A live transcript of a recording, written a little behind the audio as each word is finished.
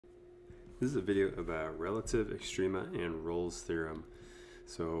This is a video about relative extrema and Rolle's theorem.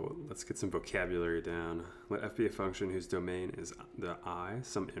 So let's get some vocabulary down. Let f be a function whose domain is the I,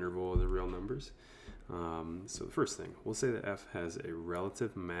 some interval of the real numbers. So the first thing, we'll say that f has a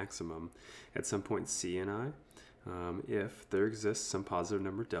relative maximum at some point c and I if there exists some positive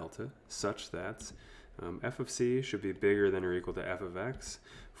number delta such that f of c should be bigger than or equal to f of x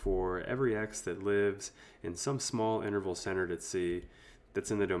for every x that lives in some small interval centered at c that's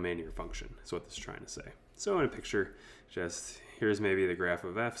in the domain of your function. That's what this is trying to say. So in a picture, just here's maybe the graph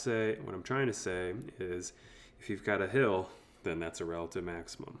of f, say. What I'm trying to say is if you've got a hill, then that's a relative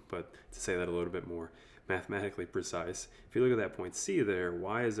maximum. But to say that a little bit more mathematically precise, if you look at that point c there,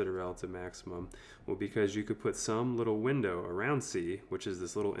 why is it a relative maximum? Well, because you could put some little window around c, which is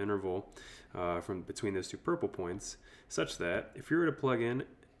this little interval from between those two purple points, such that if you were to plug in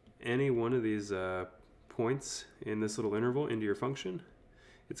any one of these points in this little interval into your function,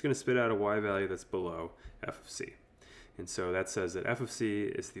 it's going to spit out a y value that's below f of c. And so that says that f of c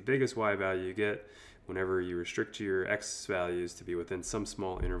is the biggest y value you get whenever you restrict your x values to be within some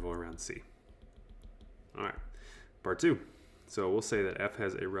small interval around c. All right, part two. So we'll say that f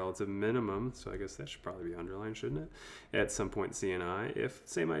has a relative minimum, so I guess that should probably be underlined, shouldn't it? At some point c and I, if,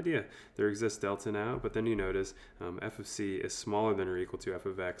 same idea, there exists delta now, but then you notice f of c is smaller than or equal to f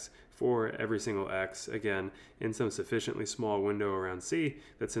of x for every single x, again, in some sufficiently small window around c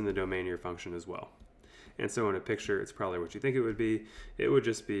that's in the domain of your function as well. And so in a picture, it's probably what you think it would be. It would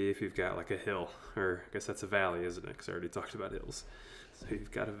just be if you've got like a hill, or I guess that's a valley, isn't it? Because I already talked about hills. So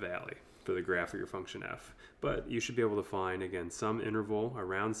you've got a valley for the graph of your function f. But you should be able to find, again, some interval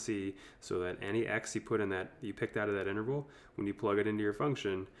around c so that any x you put in that, you picked out of that interval, when you plug it into your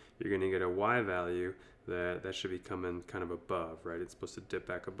function, you're going to get a y value that should be coming kind of above, right? It's supposed to dip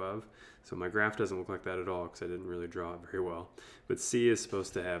back above. So my graph doesn't look like that at all because I didn't really draw it very well. But c is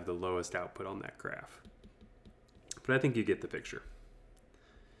supposed to have the lowest output on that graph. But I think you get the picture.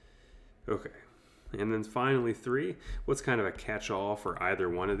 Okay. And then finally 3, what's kind of a catch-all for either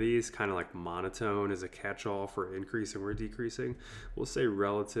one of these? Kind of like monotone is a catch-all for increasing or decreasing. We'll say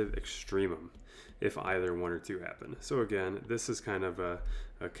relative extremum if either 1 or 2 happen. So again, this is kind of a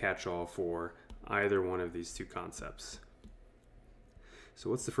catch-all for either one of these two concepts.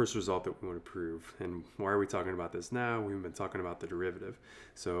 So what's the first result that we want to prove? And why are we talking about this now? We've been talking about the derivative.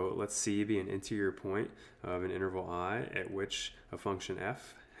 So let's C be an interior point of an interval I at which a function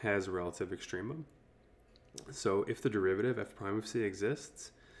f has a relative extremum. So if the derivative f prime of c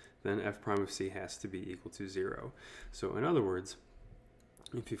exists, then f prime of c has to be equal to 0. So in other words,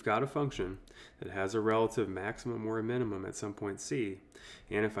 if you've got a function that has a relative maximum or a minimum at some point c,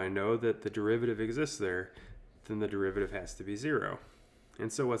 and if I know that the derivative exists there, then the derivative has to be 0.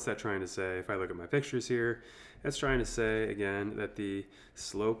 And so what's that trying to say? If I look at my pictures here, that's trying to say, again, that the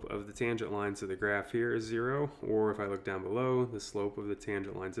slope of the tangent line to the graph here is 0, or if I look down below, the slope of the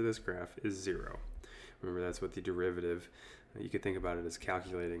tangent line to this graph is 0. Remember, that's what the derivative, you could think about it as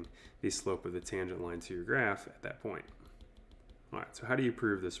calculating the slope of the tangent line to your graph at that point. All right, so how do you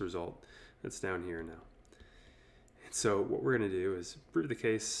prove this result that's down here now? And so what we're going to do is prove the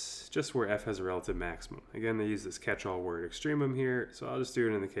case just where f has a relative maximum. Again, they use this catch-all word extremum here, so I'll just do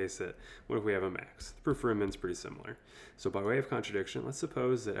it in the case that, what if we have a max? The proof for min is pretty similar. So by way of contradiction, let's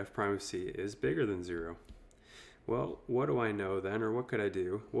suppose that f prime of c is bigger than 0. Well, what do I know then, or what could I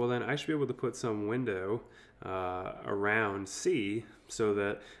do? Well, then I should be able to put some window around c so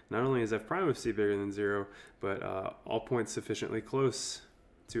that not only is f prime of c bigger than 0, but all points sufficiently close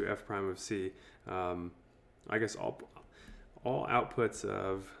to f prime of c. I guess all outputs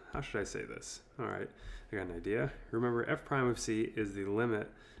of, how should I say this? All right, I got an idea. Remember, f prime of c is the limit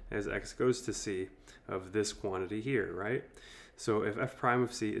as x goes to c of this quantity here, right? So if f prime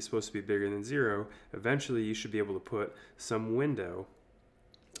of c is supposed to be bigger than 0, eventually you should be able to put some window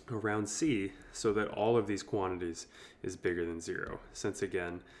around c so that all of these quantities is bigger than 0, since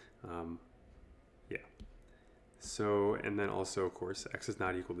again, yeah. So, and then also, of course, x is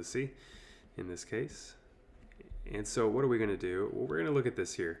not equal to c in this case. And so what are we going to do? Well, we're going to look at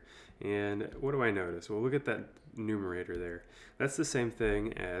this here. And what do I notice? Well, look at that numerator there. That's the same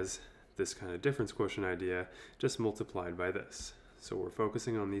thing as this kind of difference quotient idea, just multiplied by this. So we're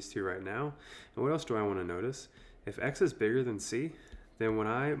focusing on these two right now. And what else do I want to notice? If x is bigger than c, then when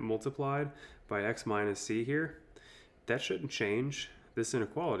I multiplied by x minus c here, that shouldn't change this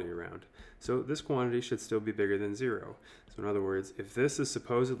inequality around. So this quantity should still be bigger than 0. So in other words, if this is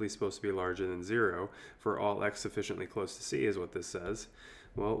supposedly supposed to be larger than 0 for all x sufficiently close to c is what this says,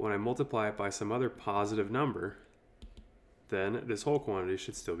 well, when I multiply it by some other positive number, then this whole quantity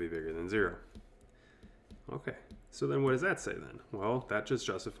should still be bigger than 0. Okay, So then what does that say then? Well, that just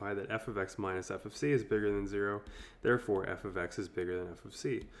justified that f of x minus f of c is bigger than 0, therefore f of x is bigger than f of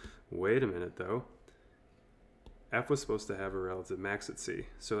c. Wait a minute though. F was supposed to have a relative max at c,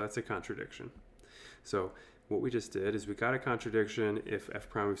 so that's a contradiction. So what we just did is we got a contradiction if f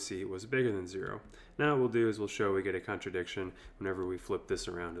prime of c was bigger than 0. Now what we'll do is we'll show we get a contradiction whenever we flip this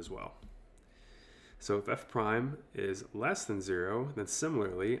around as well. So if f prime is less than 0, then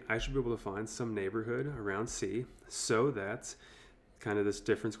similarly, I should be able to find some neighborhood around c so that kind of this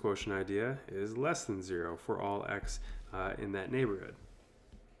difference quotient idea is less than 0 for all x in that neighborhood.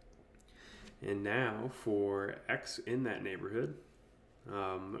 And now for x in that neighborhood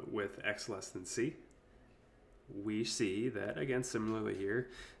with x less than c, we see that, again, similarly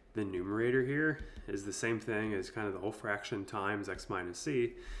here, the numerator here is the same thing as kind of the whole fraction times x minus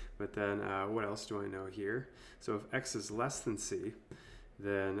c, but then what else do I know here? So if x is less than c,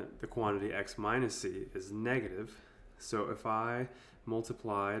 then the quantity x minus c is negative. So if I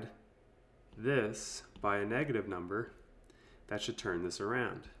multiplied this by a negative number, that should turn this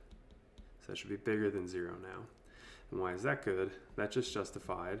around. So that should be bigger than 0 now. And why is that good? That just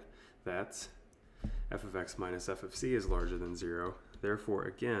justified that f of x minus f of c is larger than 0. Therefore,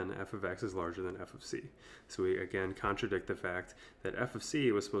 again, f of x is larger than f of c. So we, again, contradict the fact that f of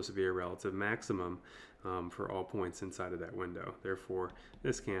c was supposed to be a relative maximum for all points inside of that window. Therefore,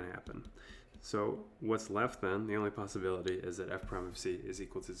 this can't happen. So what's left then? The only possibility is that f prime of c is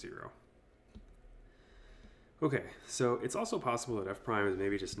equal to 0. Okay, so it's also possible that f prime is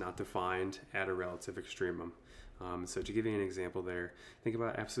maybe just not defined at a relative extremum. So to give you an example there, think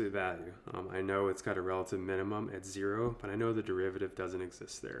about absolute value. I know it's got a relative minimum at 0, but I know the derivative doesn't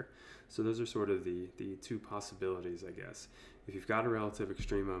exist there. So those are sort of the two possibilities, I guess. If you've got a relative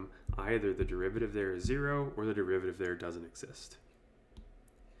extremum, either the derivative there is 0 or the derivative there doesn't exist.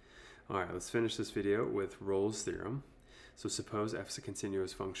 All right, let's finish this video with Rolle's theorem. So suppose f is a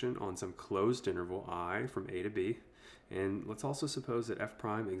continuous function on some closed interval I from a to b. And let's also suppose that f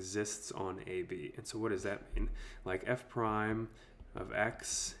prime exists on AB. And so what does that mean? Like f prime of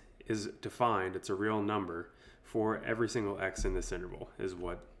x is defined, it's a real number, for every single x in this interval, is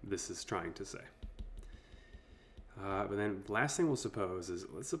what this is trying to say. But then last thing we'll suppose is,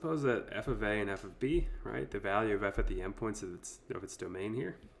 let's suppose that f of a and f of b, right, the value of f at the endpoints of its domain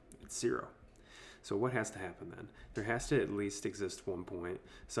here, it's 0. So what has to happen then? There has to at least exist one point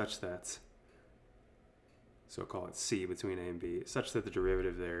such that, so call it c between a and b, such that the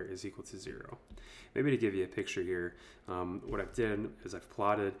derivative there is equal to 0. Maybe to give you a picture here, what I've did is I've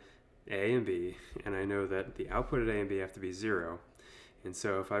plotted a and b, and I know that the output at a and b have to be 0. And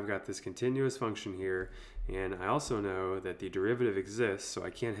so if I've got this continuous function here, and I also know that the derivative exists, so I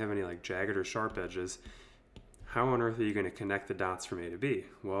can't have any like jagged or sharp edges, how on earth are you going to connect the dots from a to b?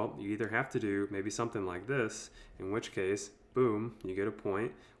 Well, you either have to do maybe something like this, in which case, boom, you get a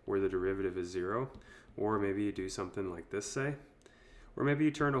point where the derivative is 0, or maybe you do something like this, say, or maybe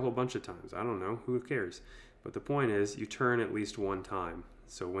you turn a whole bunch of times. I don't know, who cares? But the point is, you turn at least one time.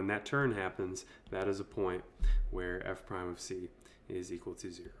 So when that turn happens, that is a point where f prime of c is equal to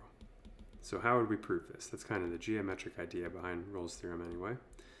 0. So how would we prove this? That's kind of the geometric idea behind Rolle's theorem anyway,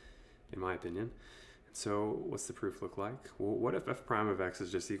 in my opinion. So what's the proof look like? Well, what if f prime of x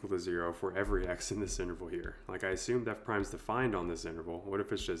is just equal to 0 for every x in this interval here? Like I assumed f prime is defined on this interval. What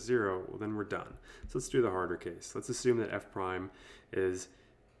if it's just 0? Well, then we're done. So let's do the harder case. Let's assume that f prime is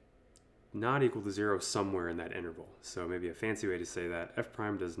not equal to 0 somewhere in that interval. So maybe a fancy way to say that, f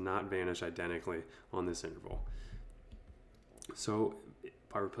prime does not vanish identically on this interval. So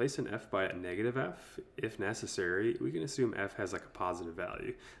by replacing f by a negative f, if necessary, we can assume f has like a positive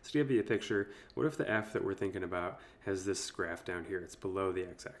value. So to give you a picture, what if the f that we're thinking about has this graph down here? It's below the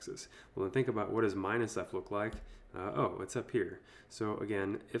x-axis. Well, then think about what does minus f look like? Oh, it's up here. So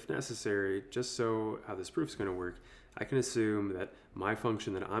again, if necessary, just so how this proof is going to work, I can assume that my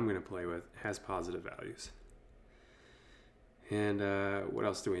function that I'm going to play with has positive values. And what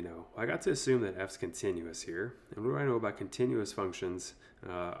else do we know? Well, I got to assume that f's continuous here. And what do I know about continuous functions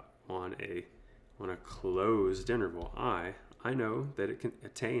on a closed interval I know that it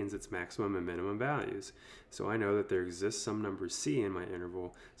attains its maximum and minimum values. So I know that there exists some number c in my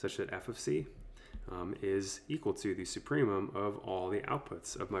interval such that f of c is equal to the supremum of all the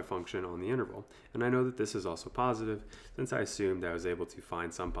outputs of my function on the interval. And I know that this is also positive since I assumed I was able to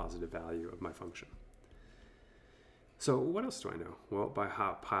find some positive value of my function. So what else do I know? Well, by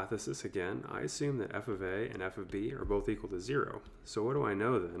hypothesis, again, I assume that f of a and f of b are both equal to 0. So what do I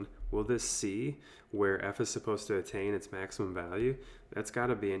know then? Well, this c, where f is supposed to attain its maximum value, that's got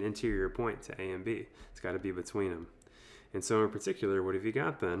to be an interior point to a and b. It's got to be between them. And so in particular, what have you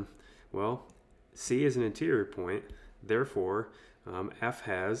got then? Well, C is an interior point, therefore F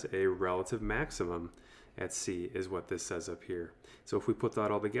has a relative maximum at C, is what this says up here. So if we put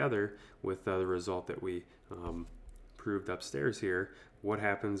that all together with the result that we proved upstairs here, what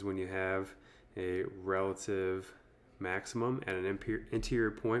happens when you have a relative maximum at an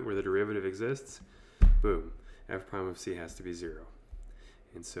interior point where the derivative exists? Boom, f prime of C has to be 0.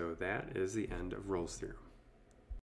 And so that is the end of Rolle's theorem.